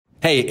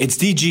Hey, it's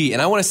DG,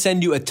 and I want to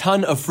send you a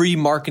ton of free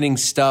marketing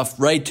stuff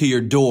right to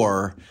your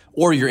door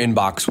or your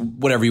inbox,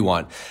 whatever you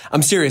want.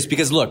 I'm serious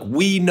because look,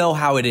 we know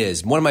how it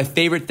is. One of my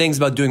favorite things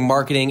about doing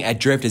marketing at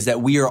Drift is that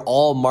we are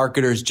all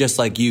marketers just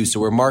like you. So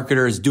we're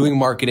marketers doing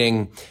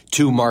marketing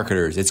to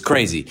marketers. It's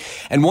crazy.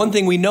 And one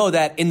thing we know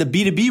that in the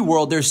B2B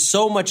world, there's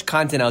so much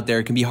content out there.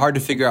 It can be hard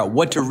to figure out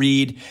what to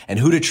read and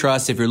who to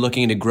trust if you're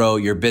looking to grow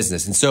your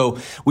business. And so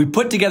we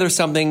put together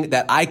something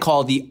that I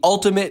call the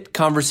ultimate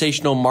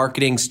conversational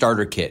marketing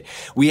starter kit.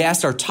 We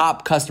asked our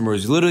top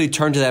customers, literally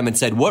turned to them and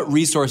said, what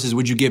resources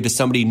would you give to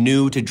somebody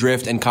new to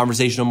Drift and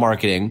conversational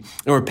marketing?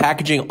 And we're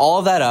packaging all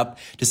of that up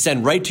to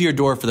send right to your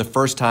door for the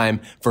first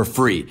time for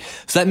free.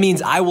 So that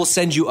means I will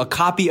send you a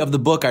copy of the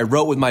book I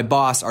wrote with my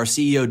boss, our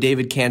CEO,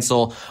 David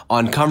Cancel,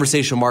 on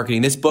conversational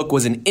marketing. This book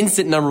was an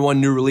instant #1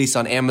 new release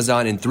on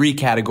Amazon in 3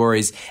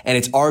 categories, and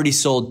it's already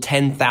sold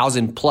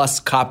 10,000 plus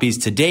copies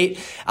to date.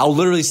 I'll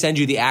literally send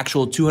you the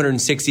actual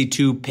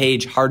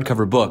 262-page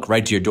hardcover book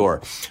right to your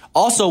door.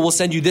 Also, we'll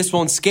send you This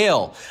Won't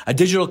Scale, a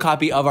digital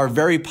copy of our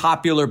very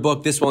popular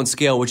book, This Won't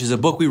Scale, which is a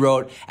book we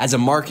wrote as a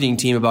marketing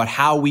team about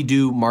how we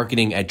do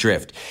marketing at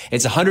Drift.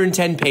 It's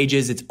 110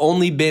 pages. It's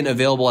only been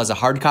available as a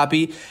hard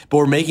copy, but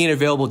we're making it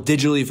available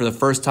digitally for the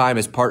first time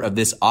as part of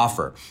this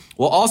offer.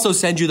 We'll also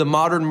send you the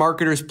Modern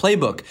Marketer's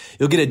Playbook.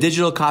 You'll get a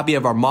digital copy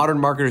of our Modern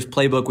Marketer's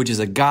Playbook, which is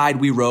a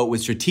guide we wrote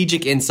with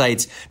strategic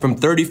insights from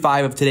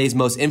 35 of today's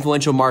most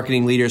influential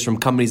marketing leaders from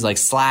companies like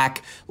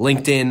Slack,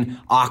 LinkedIn,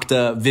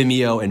 Okta,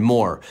 Vimeo, and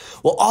more.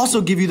 We'll also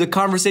give you the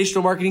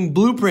Conversational Marketing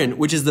Blueprint,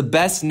 which is the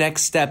best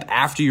next step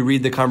after you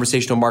read the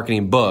Conversational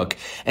Marketing book.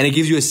 And it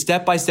gives you a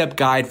step-by-step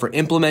guide for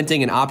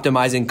implementing and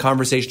optimizing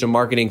conversational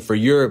marketing for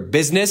your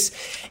business.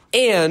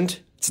 And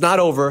it's not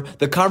over.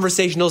 The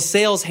Conversational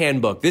Sales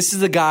Handbook. This is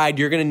the guide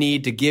you're going to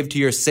need to give to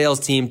your sales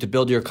team to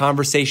build your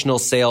conversational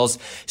sales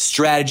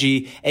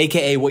strategy,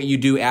 aka what you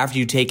do after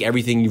you take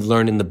everything you've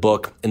learned in the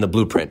book, in the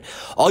blueprint.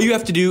 All you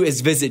have to do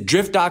is visit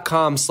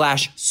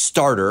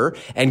drift.com/starter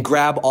and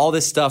grab all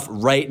this stuff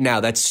right now.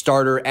 That's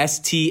starter,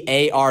 STARTER.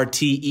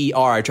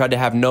 I tried to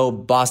have no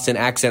Boston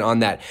accent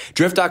on that.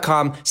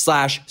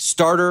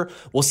 Drift.com/starter.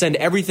 We'll send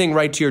everything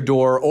right to your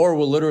door, or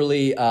we'll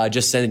literally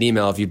just send an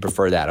email if you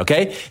prefer that,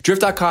 okay?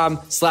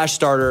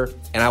 Drift.com/starter,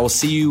 and I will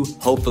see you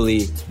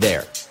hopefully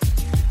there.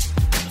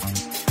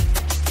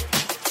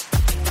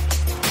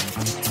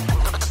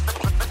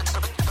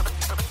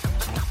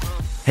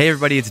 Hey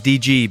everybody, it's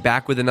DG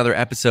back with another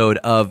episode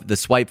of The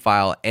Swipe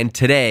File. And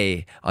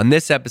today, on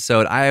this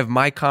episode, I have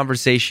my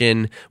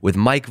conversation with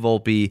Mike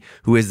Volpe,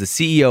 who is the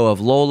CEO of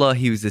Lola.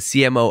 He was the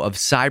CMO of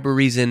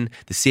Cybereason,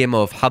 the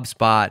CMO of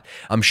HubSpot.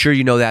 I'm sure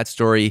you know that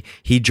story.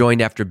 He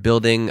joined after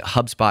building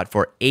HubSpot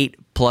for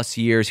 8+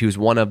 years. He was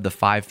one of the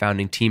 5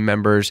 founding team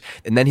members.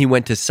 And then he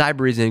went to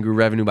Cybereason and grew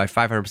revenue by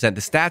 500%.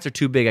 The stats are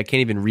too big. I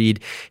can't even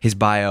read his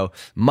bio.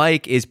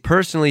 Mike is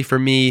personally, for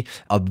me,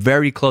 a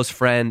very close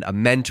friend, a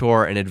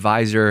mentor, an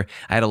advisor.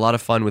 I had a lot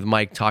of fun with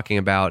Mike talking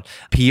about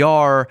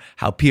PR,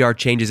 how PR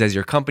changes as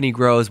your company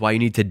grows, why you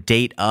need to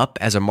date up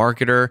as a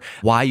marketer,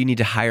 why you need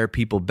to hire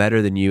people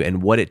better than you,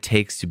 and what it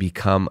takes to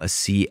become a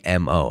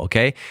CMO,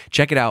 okay?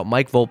 Check it out,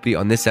 Mike Volpe,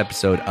 on this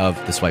episode of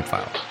The Swipe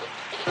File.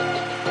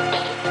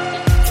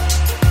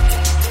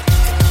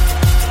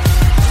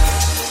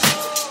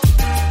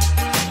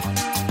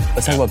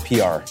 Let's talk about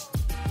PR.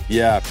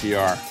 Yeah,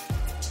 PR.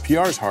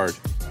 PR is hard.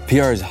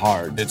 PR is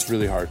hard. It's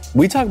really hard.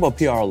 We talk about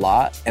PR a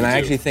lot, and I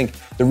actually think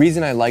the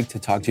reason I like to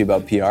talk to you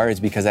about PR is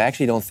because I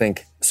actually don't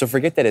think, so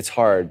forget that it's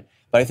hard,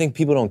 but I think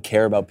people don't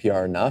care about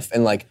PR enough.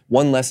 And like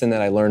one lesson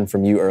that I learned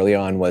from you early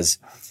on was,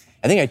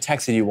 I think I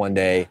texted you one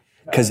day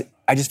because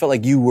I just felt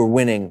like you were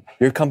winning.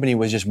 Your company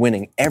was just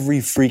winning every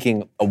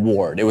freaking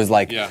award. It was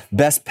like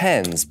best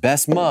pens,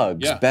 best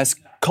mugs, best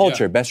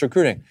culture, best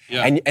recruiting.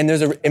 And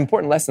there's an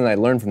important lesson that I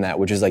learned from that,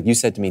 which is like you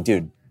said to me,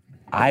 dude,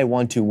 I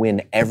want to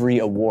win every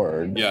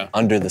award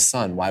under the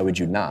sun. Why would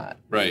you not?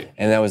 Right.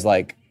 And that was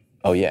like,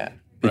 oh yeah,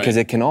 because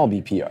it can all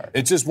be PR.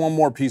 It's just one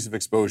more piece of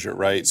exposure,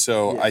 right?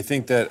 So I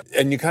think that,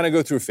 and you kind of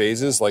go through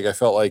phases. Like I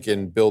felt like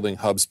in building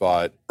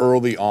HubSpot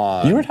early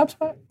on. You were at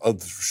HubSpot? A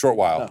short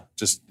while,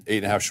 just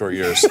 8.5 short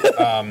years.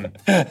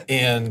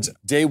 And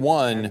day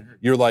one,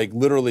 you're like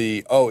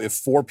literally, oh, if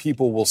 4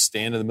 people will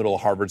stand in the middle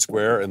of Harvard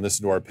Square and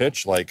listen to our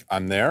pitch, like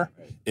I'm there.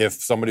 If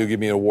somebody will give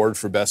me an award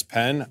for best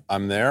pen,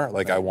 I'm there.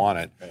 Like I want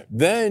it.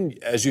 Then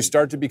as you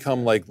start to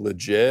become like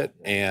legit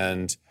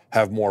and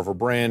have more of a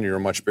brand, you're a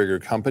much bigger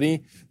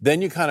company, then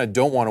you kind of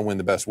don't want to win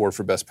the best award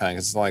for best pen.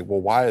 Because it's like,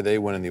 well, why are they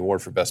winning the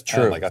award for best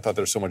pen? Like I thought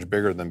they're so much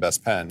bigger than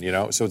best pen, you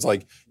know? So it's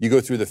like you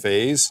go through the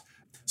phase.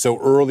 So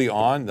early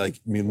on, like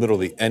I mean,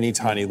 literally any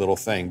tiny little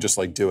thing, just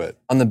like do it.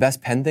 On the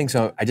best pen thing,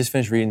 so I just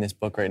finished reading this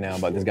book right now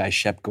about this guy,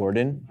 Shep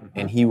Gordon,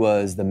 and he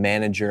was the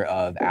manager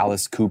of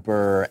Alice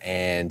Cooper,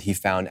 and he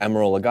found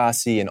Emeril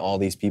Lagasse and all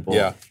these people.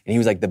 And he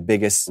was like the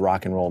biggest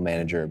rock and roll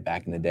manager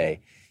back in the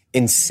day.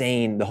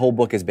 insane. The whole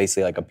book is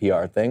basically like a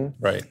PR thing.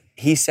 Right.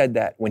 He said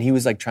that when he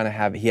was like trying to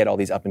have, he had all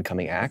these up and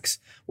coming acts,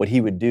 what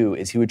he would do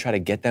is he would try to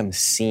get them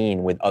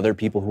seen with other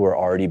people who are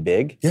already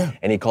big. Yeah.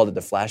 And he called it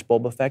the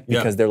flashbulb effect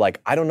because they're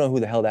like, I don't know who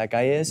the hell that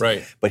guy is.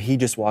 Right. But he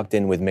just walked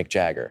in with Mick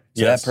Jagger.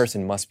 So Yes. that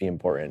person must be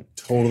important.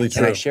 Totally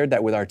true. And I shared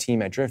that with our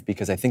team at Drift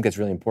because I think that's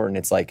really important.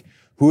 It's like,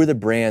 who are the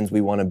brands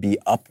we want to be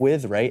up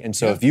with, right? And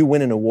so if you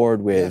win an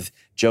award with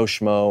Joe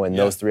Schmo and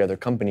those 3 other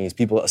companies,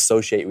 people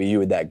associate with you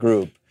with that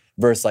group.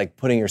 Versus like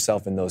putting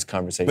yourself in those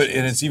conversations.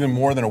 And it's even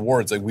more than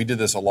awards. Like we did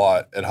this a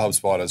lot at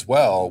HubSpot as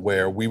well,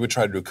 where we would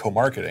try to do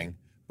co-marketing,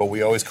 but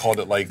we always called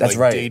it like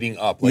dating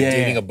up, like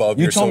dating above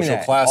your social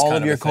class. All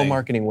kind of your a thing.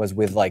 co-marketing was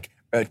with like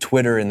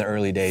Twitter in the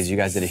early days. You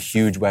guys did a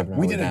huge webinar.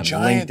 We did a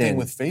giant thing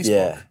with Facebook.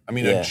 Yeah. I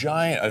mean,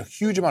 a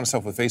huge amount of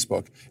stuff with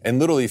Facebook. And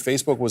literally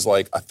Facebook was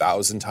like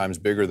 1,000 times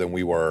bigger than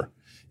we were.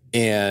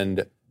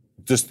 And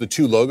just the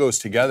 2 logos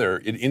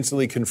together, it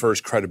instantly confers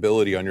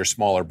credibility on your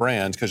smaller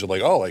brands because you're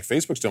like, oh, like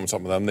Facebook's doing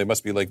something with them, they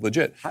must be like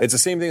legit. It's the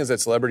same thing as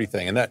that celebrity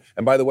thing.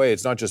 And by the way,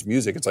 it's not just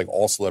music, it's like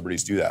all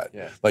celebrities do that.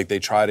 Yeah. Like they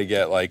try to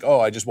get like, oh,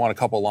 I just want a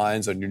couple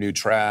lines on your new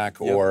track,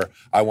 or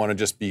I want to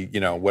just be,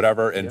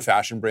 whatever. And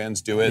fashion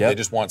brands do it. They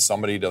just want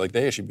somebody to like,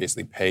 they actually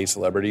basically pay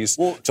celebrities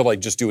to like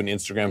just do an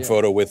Instagram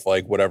photo with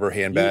like whatever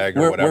handbag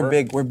or whatever.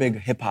 We're big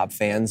hip hop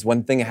fans.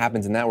 One thing that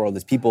happens in that world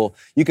is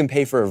you can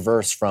pay for a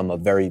verse from a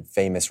very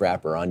famous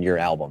rapper on your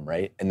album,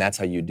 right? And that's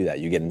how you do that.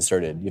 You get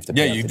inserted. You have to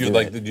pay you do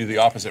like do the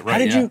opposite,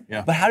 right?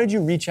 But how did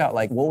you reach out?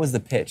 Like, what was the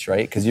pitch,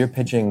 right? Because you're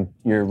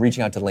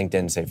reaching out to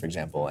LinkedIn, say for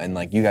example, and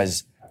like you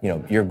guys,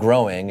 you're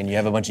growing and you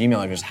have a bunch of email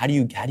addresses. How do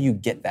you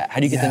get that? How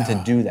do you get them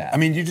to do that? I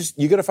mean,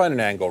 you got to find an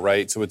angle,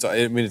 right? So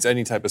it's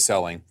any type of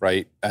selling,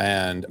 right?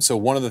 And so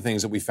one of the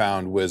things that we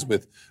found was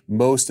with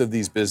most of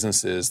these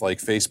businesses like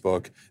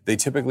Facebook, they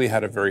typically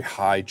had a very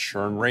high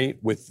churn rate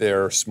with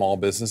their small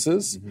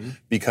businesses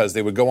because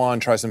they would go on,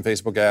 try some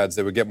Facebook ads,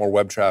 they would get more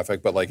web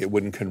traffic, but like it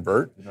wouldn't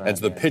convert. And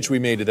so the pitch we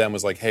made to them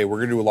was like, hey, we're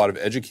going to do a lot of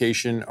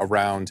education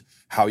around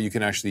how you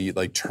can actually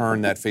like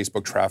turn that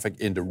Facebook traffic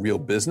into real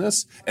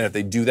business. And if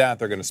they do that,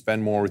 they're going to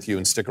spend more with you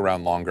and stick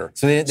around longer.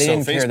 So they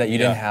didn't care that you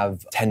didn't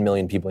have 10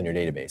 million people in your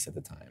database at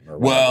the time? Or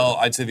well,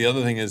 I'd say the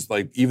other thing is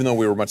like, even though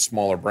we were much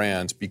smaller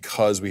brands,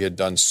 because we had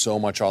done so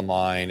much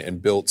online and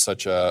built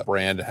such a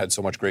brand and had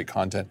so much great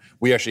content,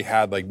 we actually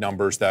had like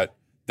numbers that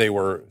they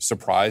were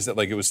surprised that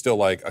like it was still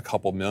like a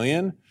couple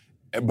million.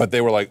 But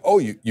they were like, oh,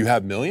 you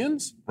have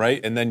millions,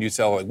 right? And then you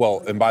sell like,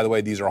 well, and by the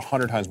way, these are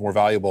 100 times more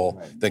valuable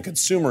than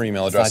consumer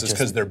email addresses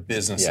because they're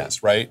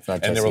businesses, right?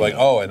 And they were like,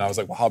 oh, and I was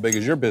like, well, how big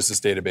is your business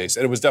database?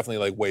 And it was definitely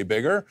like way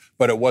bigger,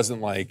 but it wasn't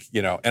like,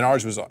 and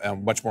ours was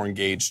much more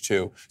engaged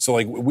too. So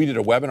like we did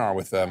a webinar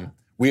with them.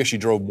 We actually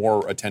drove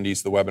more attendees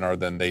to the webinar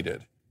than they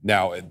did.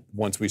 Now,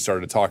 once we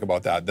started to talk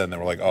about that, then they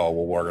were like, "Oh,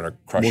 well, we're going to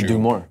crush you." We'll do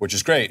more, which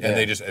is great. And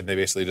they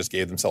basically just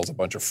gave themselves a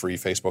bunch of free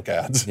Facebook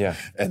ads,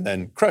 and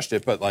then crushed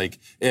it. But like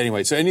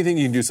anyway, so anything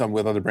you can do something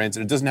with other brands,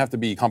 and it doesn't have to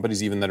be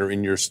companies even that are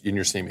in your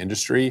same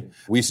industry.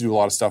 We used to do a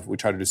lot of stuff. We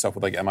try to do stuff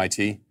with like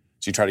MIT.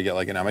 So you try to get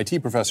like an MIT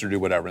professor to do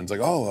whatever, and it's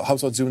like, oh,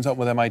 HubSpot's doing something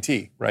with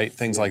MIT, right?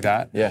 Things like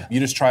that. Yeah. You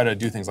just try to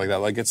do things like that.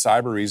 Like at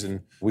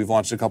Cybereason, we've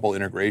launched a couple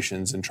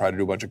integrations and try to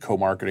do a bunch of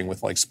co-marketing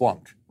with like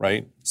Splunk,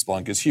 right?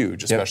 Splunk is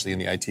huge, especially in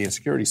the IT and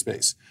security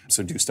space.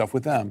 So do stuff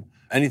with them.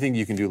 Anything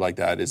you can do like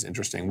that is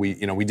interesting. We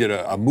did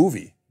a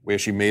movie. We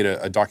actually made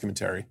a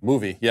documentary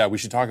movie. Yeah, we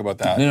should talk about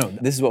that. No,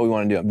 this is what we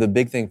want to do. The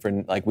big thing for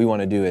like we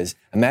want to do is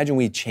imagine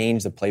we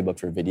change the playbook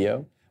for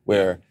video,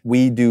 where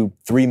we do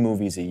 3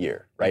 movies a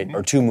year, right?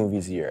 Or 2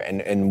 movies a year.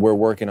 And we're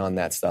working on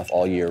that stuff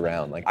all year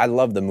round. Like, I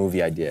love the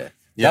movie idea.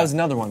 Yeah. That was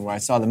another one where I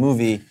saw the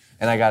movie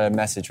and I got a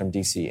message from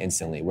DC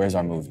instantly. Where's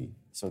our movie?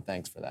 So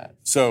thanks for that.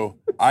 So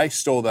I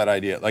stole that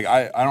idea. Like,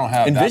 I don't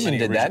have Envision that many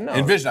did that? No.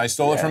 Envision. I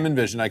stole it from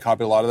Envision. I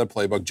copied a lot of their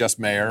playbook. Jess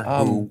Mayer,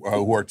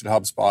 who worked at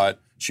HubSpot,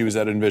 she was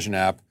at Envision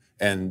app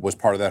and was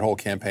part of that whole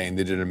campaign.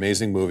 They did an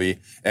amazing movie.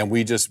 And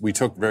we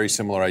took very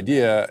similar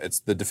idea. It's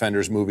the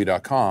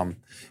defendersmovie.com.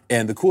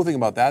 And the cool thing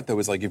about that, though,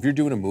 is like if you're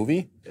doing a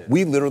movie,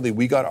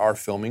 we got our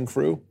filming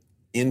crew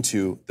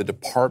into the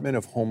Department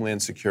of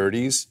Homeland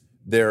Security's,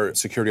 their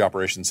security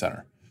operations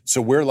center.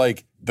 So we're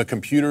like the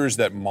computers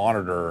that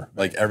monitor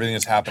like everything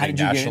that's happening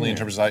nationally in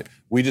terms of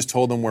we just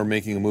told them we're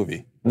making a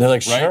movie. And they're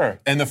like, right? sure.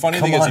 And the funny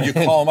thing is if you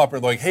call them up or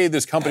like, hey,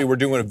 this company, we're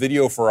doing a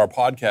video for our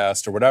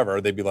podcast or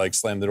whatever, they'd be like,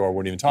 slam the door,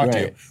 wouldn't even talk to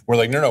you. We're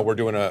like, no, we're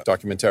doing a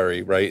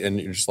documentary, right? And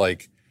you're just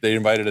like, they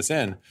invited us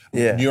in.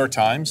 Yeah. New York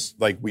Times,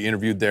 like we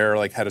interviewed their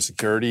like head of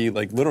security,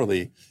 like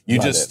literally,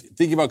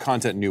 thinking about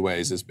content in new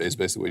ways is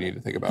basically what you need to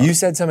think about. You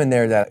said something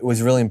there that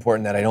was really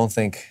important that I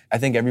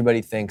think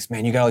everybody thinks,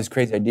 man, you got all these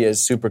crazy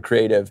ideas, super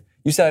creative.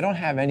 You said, I don't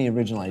have any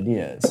original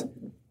ideas.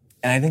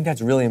 And I think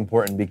that's really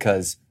important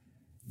because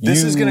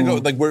this is going to go,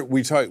 like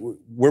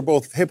we're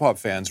both hip hop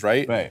fans,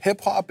 right? Right.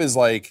 Hip hop is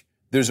like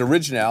there's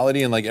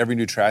originality in like every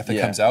new track that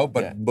comes out,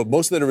 but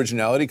most of that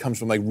originality comes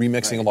from like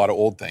remixing a lot of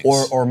old things.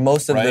 Or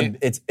most of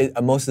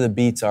most of the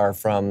beats are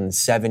from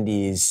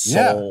 70s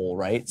soul,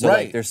 right? So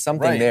like there's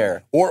something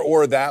there.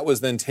 Or that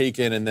was then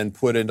taken and then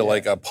put into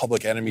like a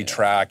Public Enemy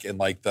track in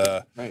like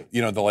the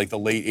the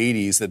late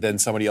 80s that then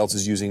somebody else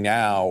is using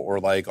now. Or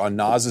like on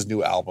Nas's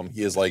new album,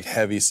 he is like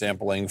heavy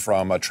sampling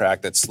from a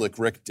track that Slick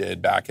Rick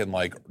did back in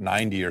like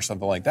 90 or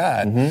something like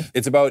that.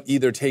 It's about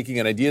either taking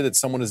an idea that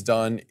someone has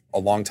done a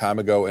long time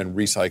ago and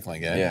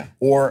recycling it,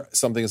 or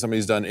something that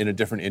somebody's done in a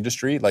different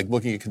industry, like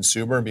looking at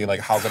consumer and being like,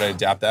 how could I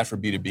adapt that for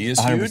B2B is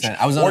 100%.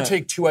 huge. Or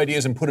take two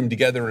ideas and put them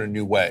together in a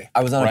new way.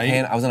 I was on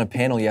a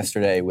panel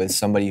yesterday with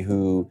somebody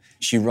who,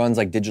 she runs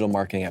like digital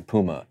marketing at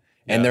Puma.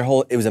 And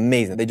it was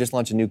amazing. They just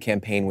launched a new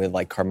campaign with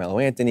like Carmelo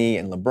Anthony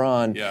and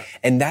LeBron. Yeah.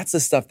 And that's the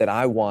stuff that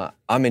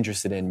I'm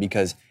interested in,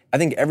 because I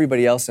think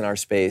everybody else in our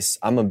space,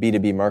 I'm a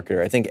B2B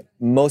marketer. I think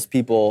most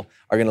people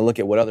are going to look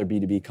at what other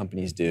B2B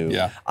companies do.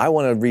 Yeah. I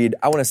want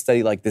to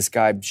study like this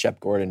guy, Shep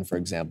Gordon, for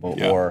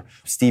example, or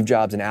Steve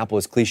Jobs and Apple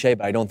is cliche,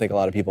 but I don't think a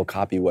lot of people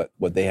copy what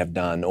they have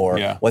done, or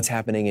what's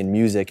happening in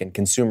music and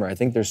consumer. I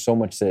think there's so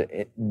much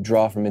to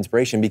draw from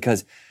inspiration,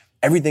 because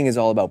everything is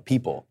all about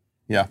people.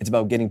 Yeah. It's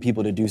about getting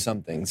people to do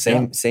something.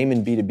 Same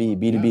in B2B.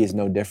 B2B is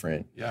no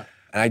different. Yeah.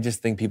 And I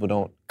just think people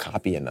don't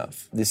copy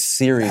enough. This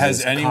series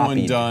has anyone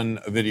copied. Done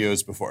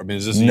videos before? I mean,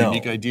 is this a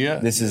unique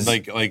idea? This is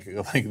like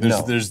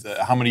there's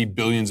how many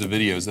billions of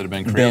videos that have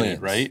been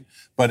created, right?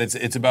 But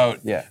it's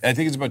about I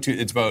think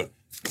it's about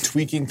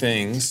tweaking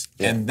things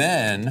and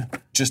then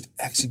just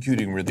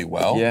executing really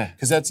well. Yeah.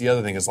 Because that's the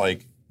other thing is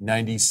like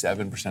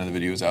 97% of the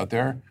videos out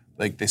there,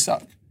 like they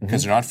suck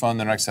because they're not fun,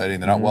 they're not exciting,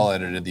 they're not well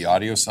edited, the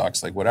audio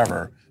sucks, like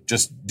whatever.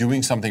 Just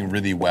doing something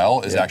really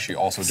well is actually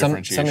also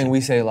differentiation. Something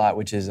we say a lot,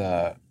 which is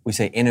we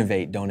say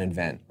innovate, don't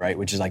invent, right?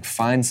 Which is like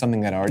find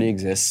something that already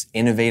exists,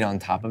 innovate on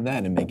top of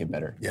that, and make it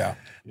better. Yeah.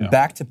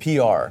 Back to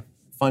PR.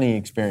 Funny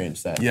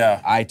experience that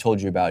I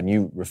told you about, and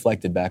you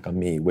reflected back on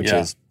me, which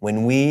is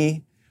when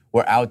we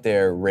were out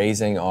there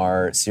raising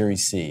our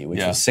Series C, which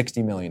was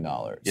 $60 million.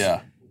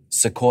 Yeah.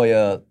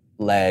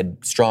 Sequoia-led,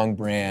 strong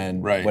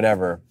brand,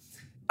 whatever.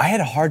 I had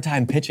a hard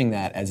time pitching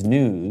that as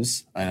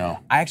news. I know.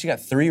 I actually got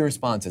 3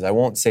 responses. I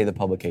won't say the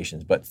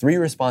publications, but 3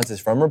 responses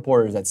from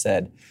reporters that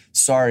said,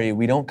 sorry,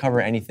 we don't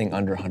cover anything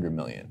under 100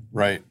 million.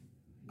 Right.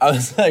 I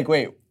was like,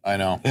 wait. I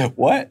know.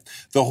 What?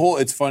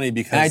 It's funny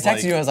because and I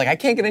texted you, I was like, I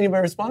can't get anybody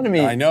to respond to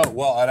me. I know.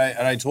 Well,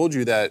 and I told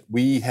you that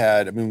we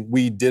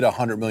did a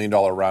 $100 million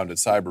round at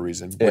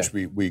Cybereason, which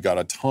we got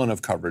a ton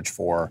of coverage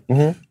for.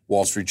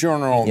 Wall Street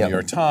Journal, New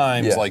York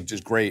Times, like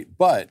just great.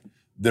 But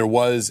there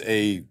was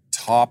a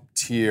top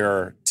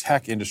tier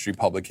tech industry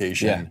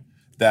publication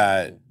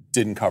that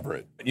didn't cover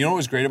it. You know what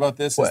was great about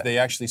this is they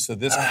actually, so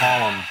this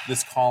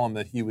column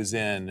that he was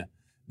in,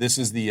 this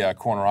is the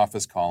corner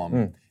office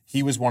column.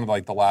 He was one of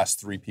like the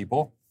last 3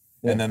 people,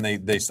 and then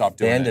they stopped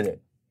doing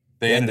it.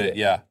 They ended it.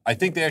 Yeah. I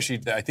think they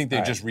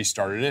just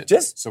restarted it.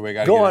 Just so we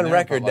got go on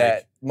record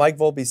that Mike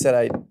Volpe said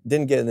I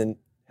didn't get in the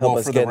help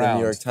us get in the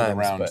New York Times. For the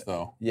round,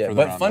 though. Yeah,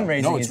 but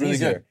fundraising is really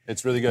good.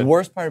 It's really good. The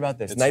worst part about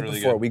this, night really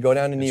before, good. we go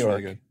down to New York.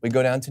 Really good. We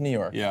go down to New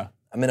York. Yeah.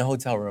 I'm in a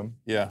hotel room.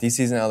 Yeah.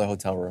 DC's in another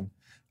hotel room.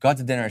 Go out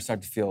to dinner, I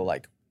start to feel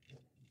like,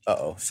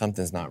 uh-oh,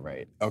 something's not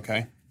right.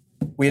 Okay.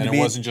 It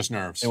wasn't just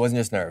nerves. It wasn't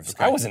just nerves.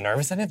 Okay. I wasn't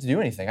nervous. I didn't have to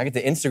do anything. I get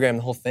to Instagram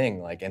the whole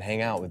thing, like, and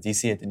hang out with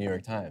DC at the New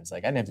York Times.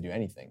 Like, I didn't have to do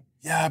anything.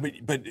 Yeah,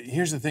 but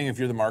here's the thing: if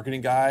you're the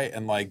marketing guy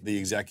and like the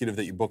executive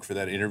that you book for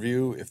that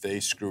interview, if they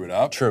screw it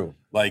up,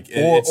 like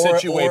it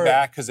sets you way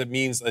back because it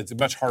means it's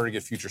much harder to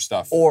get future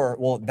stuff.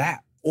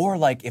 Or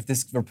like if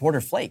this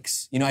reporter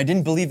flakes. You know, I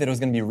didn't believe that it was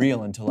going to be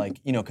real until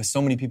because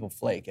so many people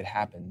flake. It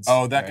happens.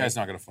 Oh, that guy's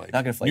not going to flake.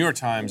 Not going to flake. New York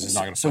Times is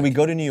not going to flake. So we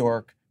go to New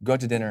York, go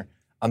out to dinner.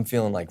 I'm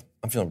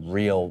feeling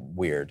real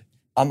weird.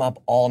 I'm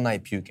up all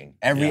night puking,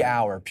 every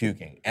hour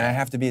puking. And I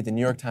have to be at the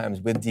New York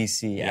Times with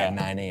DC at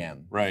 9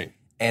 a.m. Right.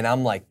 And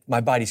I'm like, my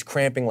body's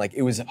cramping. Like,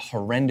 it was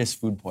horrendous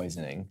food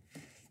poisoning.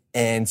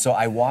 And so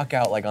I walk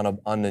out like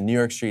on the New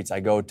York streets. I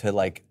go to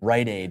like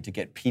Rite Aid to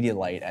get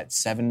Pedialyte at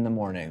 7 in the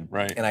morning.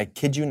 Right. And I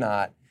kid you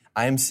not,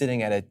 I am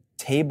sitting at a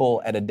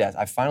table at a desk.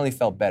 I finally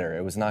felt better.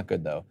 It was not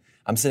good though.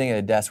 I'm sitting at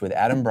a desk with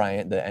Adam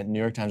Bryant, the New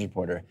York Times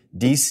reporter,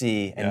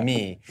 DC, and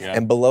me. Yeah.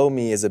 And below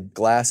me is a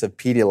glass of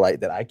Pedialyte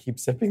that I keep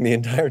sipping the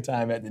entire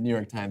time at the New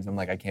York Times. I'm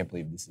like, I can't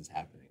believe this is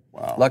happening.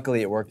 Wow.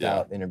 Luckily, it worked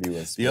out. The interview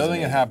was The other thing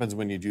amazing. that happens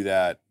when you do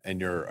that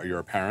and you're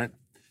a parent,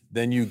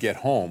 then you get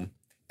home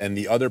and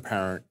the other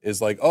parent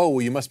is like, oh,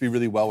 well, you must be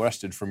really well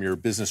rested from your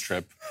business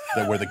trip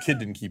where the kid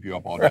didn't keep you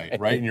up all night,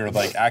 right? And you're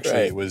like,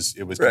 actually, it was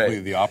completely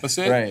the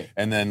opposite. Right.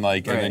 And then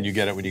and then you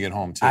get it when you get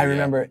home too. I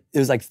remember it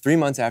was like 3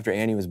 months after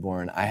Annie was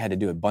born. I had to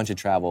do a bunch of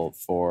travel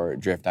for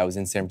Drift. I was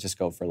in San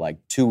Francisco for like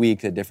 2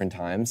 weeks at different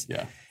times.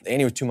 Yeah.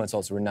 Annie was 2 months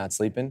old, so we're not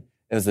sleeping.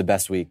 It was the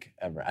best week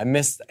ever. I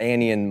missed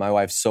Annie and my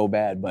wife so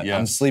bad, but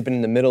I'm sleeping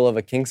in the middle of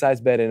a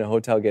king-size bed in a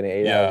hotel getting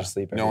 8 hours of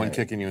sleep every no one night.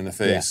 kicking you in the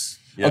face.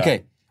 Yeah.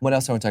 Okay. What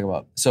else I want to talk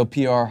about? So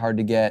PR, hard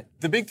to get.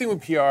 The big thing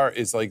with PR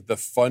is like the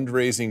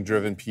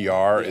fundraising-driven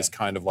PR is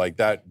kind of like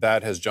that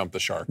has jumped the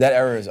shark. That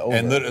era is over.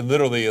 And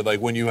literally,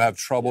 like when you have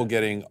trouble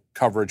getting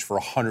coverage for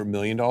 $100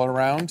 million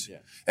round,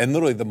 and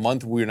literally the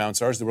month we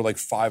announced ours, there were like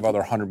 5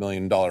 other $100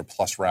 million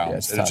plus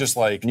rounds. And it's just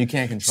like... And you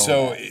can't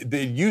control that.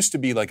 It used to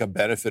be like a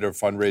benefit of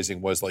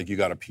fundraising was like you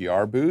got a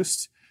PR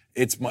boost.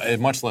 It's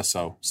much less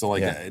so. So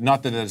like,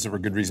 not that that's ever a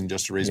good reason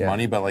just to raise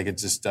money, but like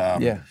it's just you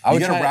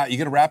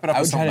gotta wrap it up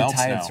with something else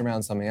now. I would try to tie it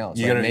around something else.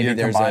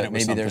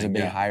 Maybe there's a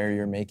big hire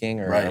you're making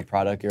or a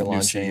product you're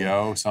launching. New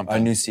CEO, something. A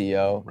new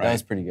CEO. Right. That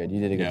was pretty good.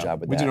 You did a good job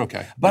with that. We did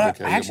okay.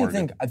 But I actually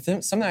think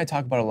something I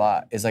talk about a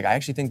lot is like I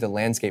actually think the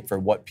landscape for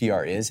what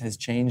PR is has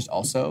changed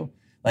also.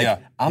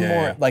 Like I'm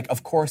more like,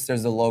 of course,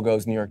 there's the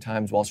logos, New York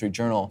Times, Wall Street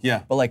Journal.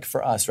 Yeah. But like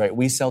for us, right,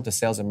 we sell to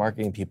sales and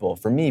marketing people.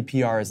 For me,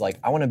 PR is like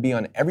I want to be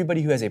on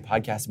everybody who has a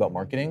podcast about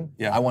marketing.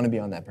 Yeah. I want to be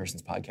on that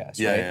person's podcast.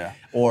 Yeah, right? yeah.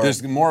 Or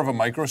there's more of a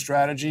micro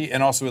strategy,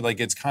 and also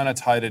like it's kind of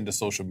tied into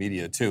social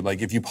media too.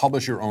 Like if you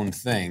publish your own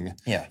thing,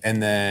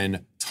 and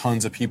then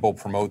tons of people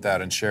promote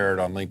that and share it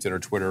on LinkedIn or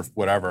Twitter,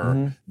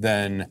 whatever,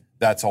 then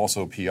that's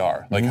also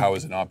PR. Like how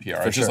is it not PR?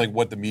 It's just like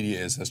what the media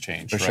has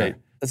changed, right? Sure.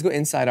 Let's go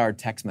inside our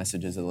text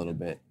messages a little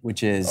bit,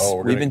 which is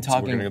we're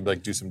gonna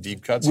like do some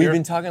deep cuts We've here?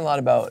 been talking a lot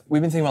about, we've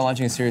been thinking about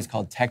launching a series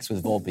called Text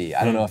with Volpe.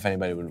 I don't know if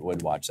anybody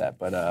would watch that,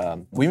 but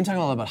we've been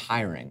talking a lot about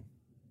hiring.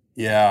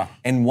 Yeah.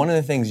 And one of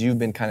the things you've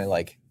been kind of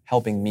like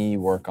helping me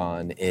work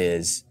on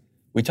is,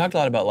 we talked a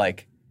lot about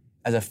like,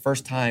 as a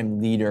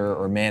first-time leader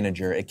or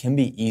manager, it can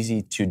be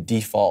easy to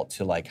default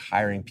to like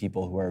hiring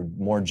people who are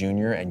more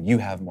junior and you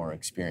have more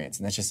experience.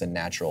 And that's just a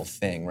natural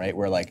thing, right?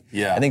 Where like,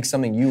 I think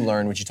something you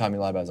learned, which you taught me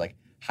a lot about, is like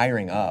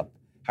hiring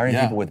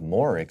people with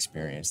more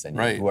experience than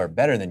you, who are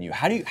better than you.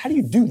 How do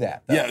you do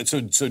that, though? Yeah,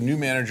 so new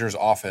managers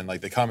often, like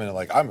they come in and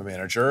like, I'm a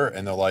manager,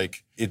 and they're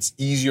like, it's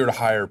easier to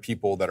hire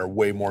people that are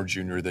way more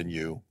junior than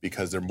you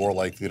because they're more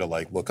likely to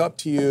like look up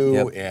to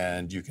you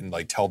and you can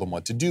like tell them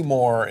what to do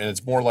more, and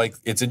it's more like,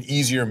 it's an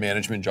easier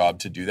management job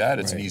to do that.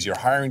 It's an easier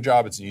hiring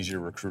job, it's an easier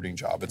recruiting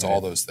job. It's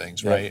all those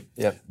things, right?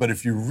 But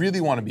if you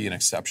really want to be an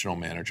exceptional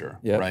manager,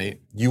 right,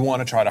 you want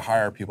to try to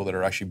hire people that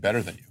are actually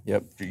better than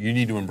you. You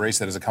need to embrace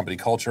that as a company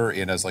culture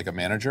and as like a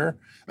manager.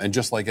 And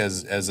just like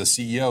as a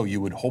CEO,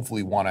 you would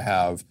hopefully want to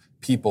have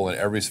people in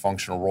every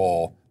functional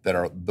role that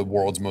are the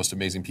world's most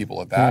amazing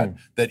people at that,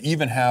 that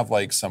even have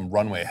like some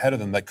runway ahead of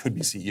them that could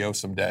be CEO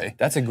someday.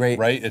 That's a great,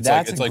 right? It's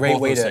that's like a great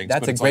both way those to, things, that's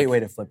but a it's great like, way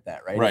to flip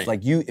that, right? It's like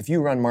if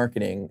you run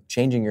marketing,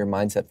 changing your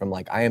mindset from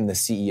like, I am the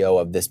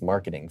CEO of this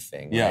marketing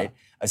thing, right?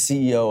 A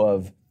CEO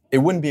of, it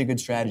wouldn't be a good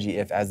strategy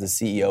if as the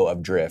CEO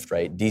of Drift,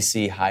 right,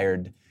 DC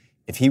hired,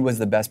 if he was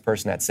the best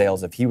person at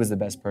sales, if he was the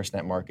best person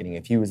at marketing,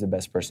 if he was the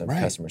best person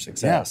at customer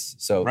success.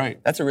 So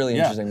that's a really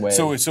interesting way.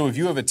 So if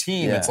you have a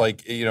team, it's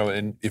like, you know,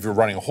 and if you're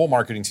running a whole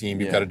marketing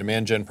team, you've got a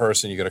demand gen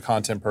person, you've got a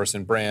content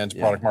person, brands,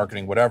 product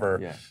marketing,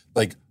 whatever.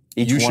 Like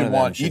each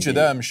of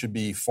them should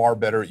be far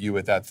better at you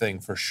at that thing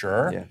for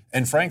sure.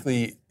 And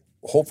frankly,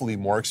 hopefully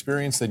more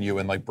experience than you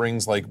and like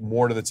brings like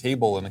more to the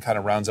table and it kind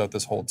of rounds out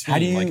this whole team. How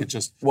do you, like it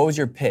just, what was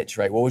your pitch,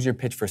 right? What was your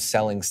pitch for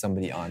selling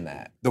somebody on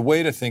that? The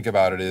way to think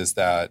about it is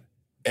that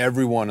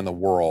everyone in the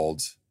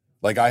world,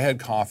 like I had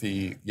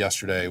coffee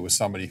yesterday with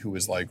somebody who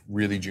was like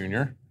really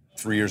junior,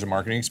 3 years of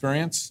marketing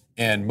experience.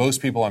 And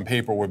most people on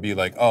paper would be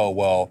like, oh,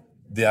 well,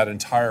 that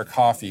entire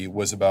coffee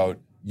was about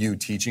you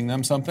teaching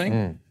them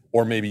something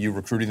or maybe you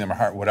recruiting them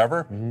or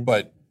whatever.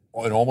 But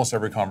in almost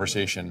every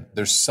conversation,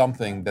 there's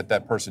something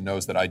that person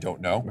knows that I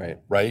don't know,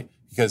 right?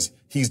 Because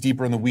he's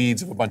deeper in the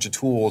weeds of a bunch of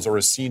tools or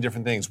has seen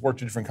different things, worked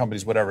at different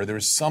companies, whatever.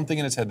 There's something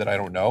in his head that I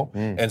don't know.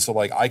 And so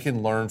like I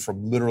can learn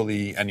from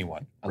literally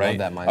anyone, right? I love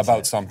that mindset.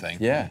 About something.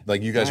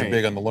 Like you guys are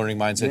big on the learning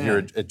mindset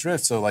here at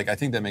Drift. So like I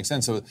think that makes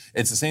sense. So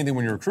it's the same thing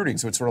when you're recruiting.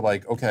 So it's sort of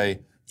like,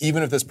 okay,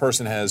 even if this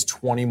person has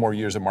 20 more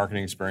years of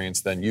marketing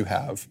experience than you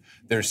have,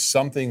 there's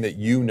something that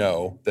you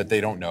know that they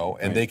don't know,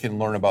 and they can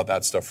learn about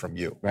that stuff from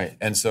you.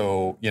 And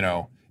so, you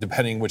know,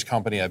 depending which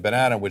company I've been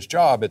at and which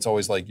job, it's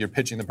always like you're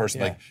pitching the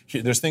person like,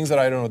 there's things that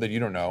I don't know that you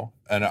don't know,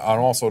 and I'm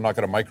also not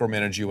going to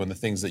micromanage you on the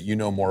things that you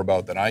know more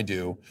about than I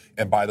do.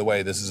 And by the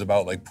way, this is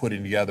about like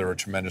putting together a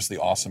tremendously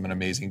awesome and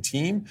amazing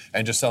team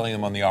and just selling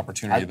them on the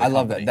opportunity of the company. I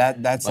love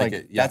that. That's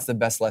like that's the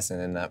best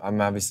lesson, and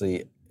I'm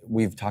obviously,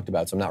 we've talked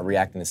about it, so I'm not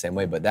reacting the same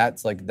way, but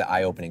that's like the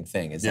eye-opening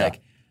thing. It's like,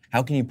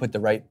 how can you put the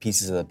right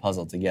pieces of the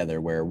puzzle together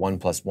where 1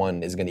 +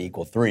 1 is going to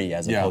equal 3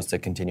 as opposed to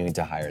continuing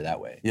to hire that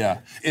way?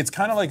 It's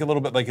kind of like a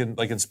little bit like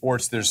in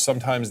sports, there's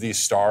sometimes these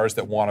stars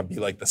that want to be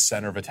like the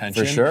center of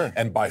attention. For sure.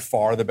 And by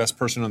far the best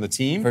person on the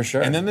team. For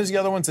sure. And then there's the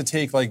other ones that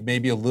take like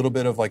maybe a little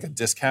bit of like a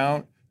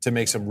discount to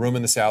make some room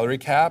in the salary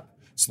cap.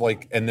 So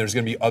like, and there's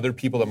going to be other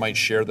people that might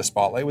share the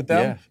spotlight with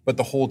them, but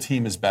the whole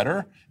team is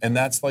better. And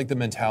that's like the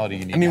mentality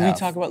you need to have. We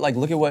talk about like,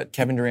 look at what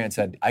Kevin Durant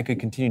said. I could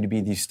continue to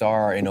be the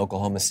star in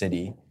Oklahoma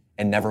City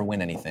and never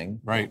win anything.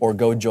 Right. Or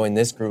go join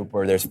this group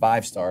where there's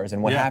 5 stars,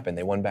 and what Yeah. happened?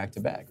 They won back to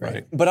back, right?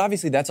 Right. But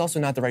obviously that's also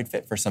not the right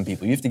fit for some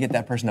people. You have to get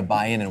that person to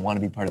buy in and want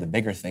to be part of the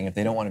bigger thing. If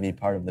they don't want to be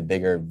part of the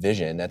bigger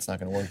vision, that's not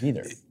going to work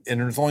either.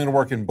 And it's only going to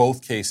work in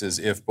both cases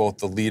if both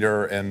the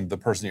leader and the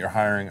person that you're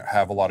hiring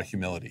have a lot of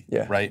humility,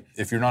 Yeah. right?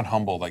 If you're not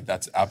humble, like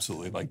that's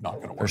absolutely like not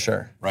going to work.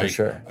 sure, for right?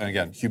 sure. And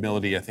again,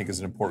 humility I think is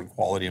an important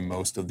quality in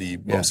most of the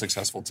most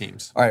successful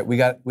teams. All right, we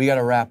got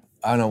to wrap.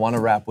 I want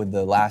to wrap with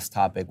the last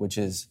topic, which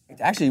is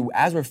actually,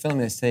 as we're filming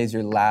this, today is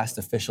your last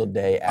official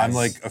day as I'm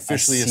like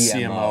officially a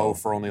CMO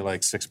for only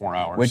like 6 more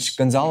hours. Which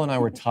Gonzalo and I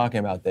were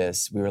talking about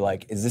this. We were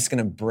like, is this going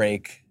to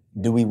break?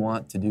 Do we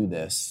want to do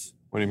this?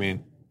 What do you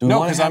mean? Do we No,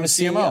 want because to I'm have a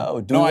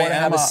CMO. Do we want to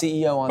have a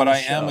CEO on but the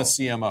I show? am a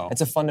CMO. It's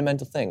a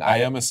fundamental thing. I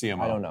am a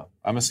CMO. I don't know.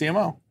 I'm a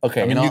CMO.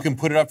 Okay, I mean, and you can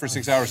put it up for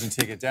 6 hours and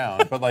take it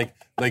down, but like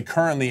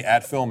currently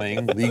at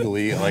filming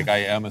legally, like I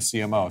am a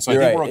CMO. So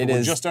You're I think right. we're It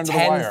is just under the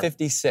wire.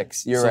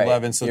 10:56. You're It's right.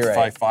 11, so You're it's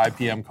right. 5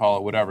 p.m. call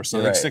it, whatever. So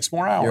You're like right. 6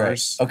 more You're right.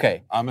 hours.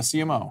 Okay. I'm a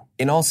CMO.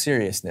 In all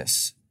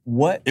seriousness,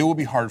 what? It will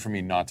be hard for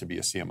me not to be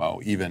a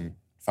CMO even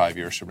 5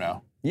 years from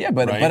now. Yeah,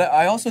 but Right?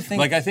 I also think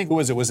Like I think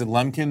was it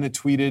Lemkin that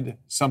tweeted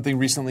something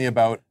recently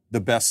about the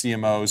best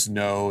CMOs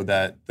know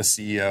that the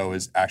CEO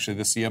is actually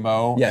the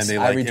CMO, Yes, and they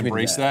I like retweeted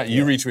embrace that. that.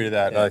 You Yeah. retweeted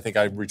that. Yeah. I think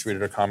I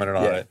retweeted or commented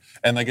on Yeah. it,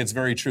 and like it's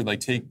very true. Like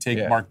take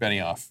Yeah. Mark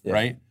Benioff,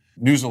 right?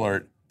 News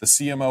alert. The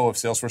CMO of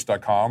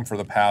Salesforce.com for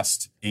the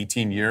past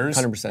 18 years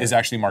 100%. is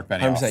actually Mark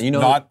Benioff. 100%. You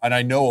know- Not, and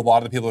I know a lot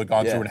of the people that have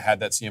gone Yeah. through and had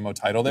that CMO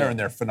title there, and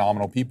they're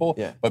phenomenal people.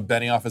 Yeah. But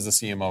Benioff is the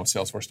CMO of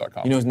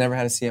Salesforce.com. you know who's never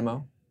had a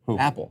CMO? Who?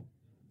 Apple.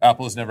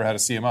 Apple has never had a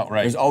CMO,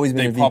 right? There's always been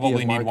they a VP probably of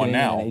need one marketing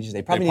now. and agency.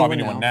 They probably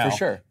need one now, for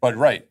sure. But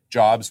right,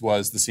 Jobs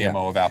was the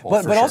CMO of Apple.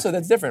 But for sure. also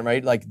that's different,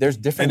 right? Like there's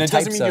different and it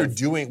types doesn't mean you're of-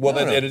 doing well.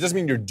 No, no. And it doesn't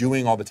mean you're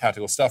doing all the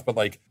tactical stuff, but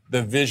like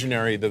the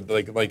visionary, the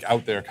like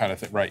out there kind of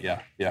thing. Right?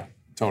 Yeah,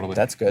 totally.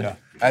 That's good. Yeah.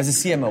 As a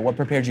CMO, what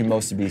prepared you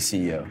most to be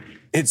CEO?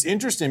 It's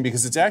interesting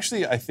because it's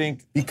actually, I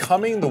think,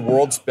 becoming the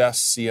world's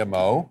best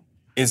CMO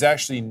is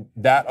actually,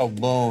 that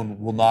alone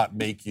will not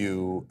make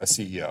you a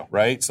CEO,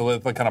 right? So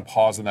let's kind of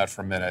pause on that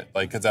for a minute,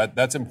 like, because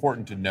that's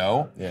important to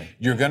know. Yeah.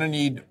 You're going to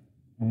need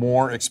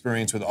more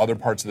experience with other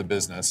parts of the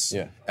business.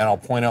 Yeah. And I'll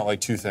point out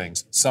like 2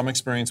 things. Some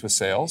experience with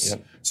sales.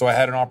 Yep. So I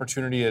had an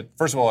opportunity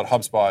first of all, at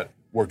HubSpot,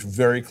 worked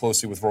very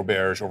closely with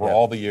Roberge over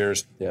all the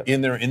years, Yep.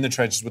 in the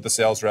trenches with the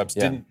sales reps.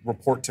 Yeah. Didn't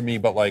report to me,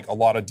 but like a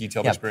lot of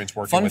detailed experience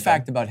working Fun with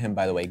fact them. about him,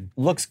 by the way,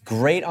 looks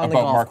great on the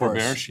About golf Mark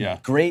course. Roberge, yeah.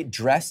 Great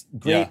dress,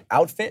 great Yeah.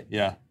 outfit.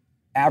 Yeah.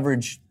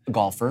 Average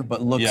golfer,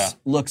 but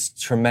looks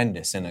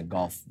tremendous in a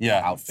golf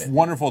outfit.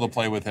 Wonderful to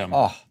play with him.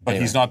 Oh, but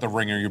anyway. he's not the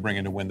ringer you bring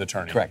in to win the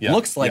tourney. Correct. Yeah.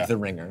 Looks like yeah. the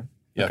ringer.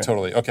 Yeah,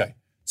 totally. Okay.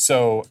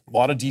 So a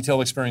lot of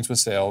detailed experience with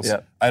sales.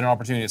 Yeah. I had an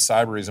opportunity at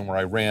Cybereason where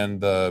I ran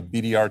the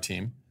BDR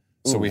team.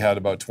 So we had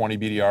about 20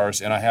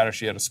 BDRs, and I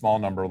actually had a small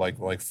number,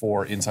 like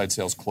 4 inside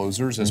sales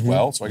closers as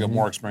well. So I got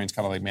more experience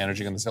kind of like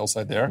managing on the sales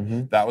side there.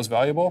 That was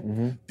valuable.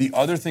 The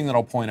other thing that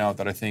I'll point out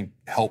that I think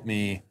helped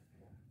me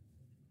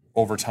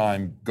over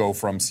time go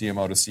from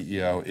CMO to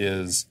CEO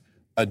is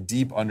a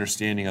deep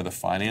understanding of the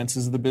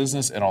finances of the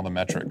business and all the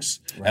metrics.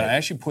 And I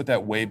actually put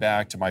that way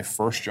back to my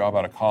first job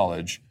out of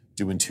college,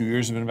 doing 2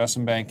 years of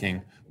investment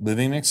banking,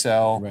 living in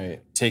Excel,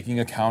 Right. taking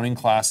accounting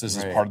classes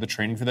as Right. part of the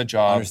training for that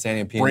job,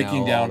 Understanding P&L,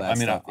 breaking down. all that I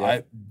mean, stuff, yeah.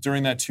 I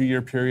during that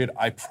 2-year period,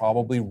 I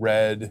probably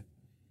read,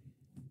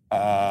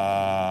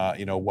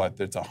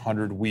 that's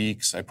 100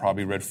 weeks. I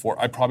probably read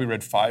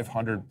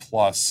 500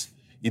 plus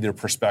either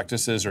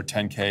prospectuses or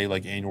 10K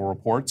like annual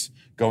reports,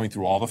 going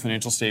through all the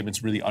financial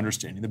statements, really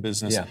understanding the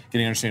business,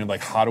 getting understanding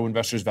like how do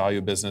investors value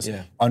a business,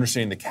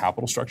 understanding the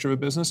capital structure of a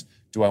business.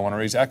 Do I want to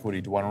raise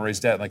equity? Do I want to raise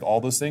debt? Like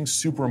all those things,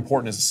 super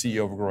important as a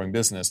CEO of a growing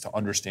business to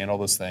understand all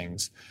those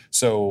things.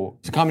 So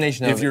It's a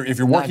combination of if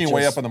you're not working your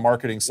way just- up on the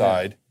marketing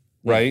side,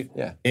 right?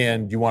 Yeah.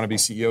 And you want to be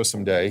CEO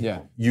someday,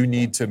 you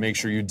need to make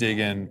sure you dig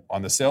in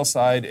on the sales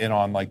side and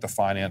on like the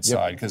finance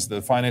side, because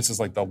the finance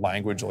is like the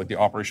language, like the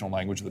operational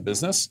language of the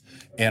business,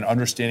 and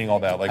understanding all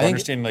that, like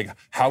understanding like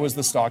how is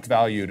the stock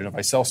valued, and if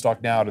I sell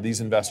stock now to these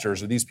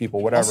investors or these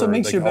people, whatever. Also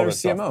makes like, you a all better that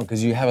stuff. CMO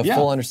because you have a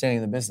full understanding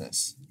of the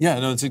business. Yeah,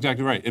 no, that's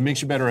exactly right. It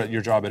makes you better at your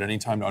job at any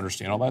time to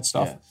understand all that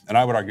stuff. Yeah. And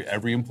I would argue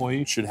every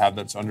employee should have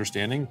that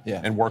understanding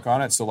and work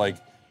on it. So like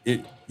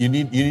you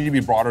need to be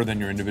broader than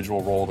your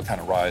individual role to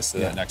kind of rise to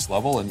that next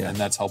level, and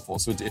that's helpful.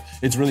 So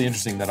it's really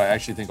interesting that I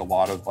actually think a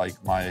lot of like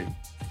my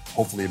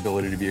hopefully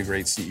ability to be a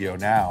great CEO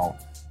now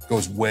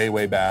goes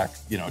way back,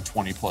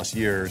 20 plus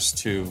years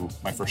to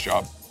my first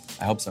job.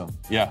 I hope so.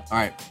 Yeah. All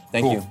right.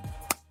 Thank Cool. you.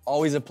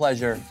 Always a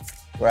pleasure.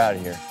 We're out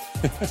of here.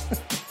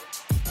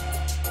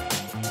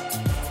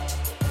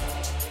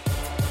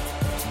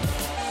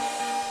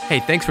 Hey,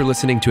 thanks for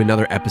listening to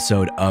another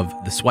episode of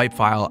The Swipe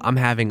File. I'm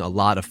having a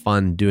lot of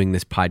fun doing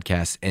this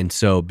podcast. And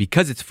so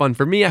because it's fun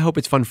for me, I hope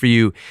it's fun for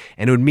you.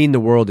 And it would mean the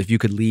world if you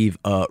could leave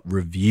a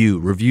review.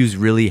 Reviews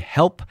really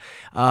help.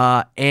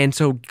 And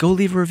so go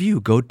leave a review.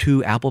 Go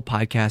to Apple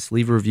Podcasts,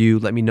 leave a review.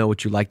 Let me know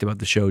what you liked about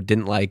the show,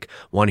 didn't like,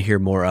 want to hear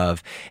more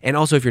of. And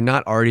also, if you're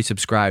not already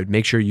subscribed,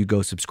 make sure you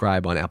go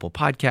subscribe on Apple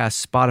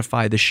Podcasts,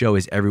 Spotify. This show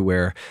is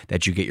everywhere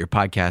that you get your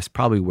podcasts,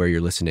 probably where you're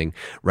listening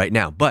right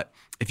now. But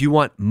if you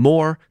want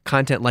more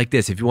content like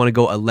this, if you want to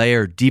go a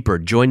layer deeper,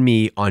 join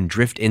me on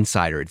Drift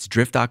Insider. It's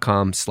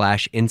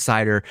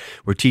drift.com/insider.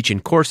 We're teaching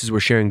courses,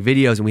 we're sharing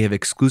videos, and we have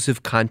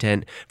exclusive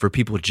content for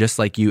people just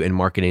like you in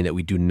marketing that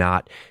we do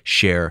not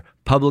share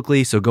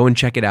publicly. So go and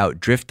check it out,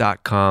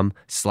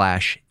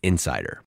 drift.com/insider.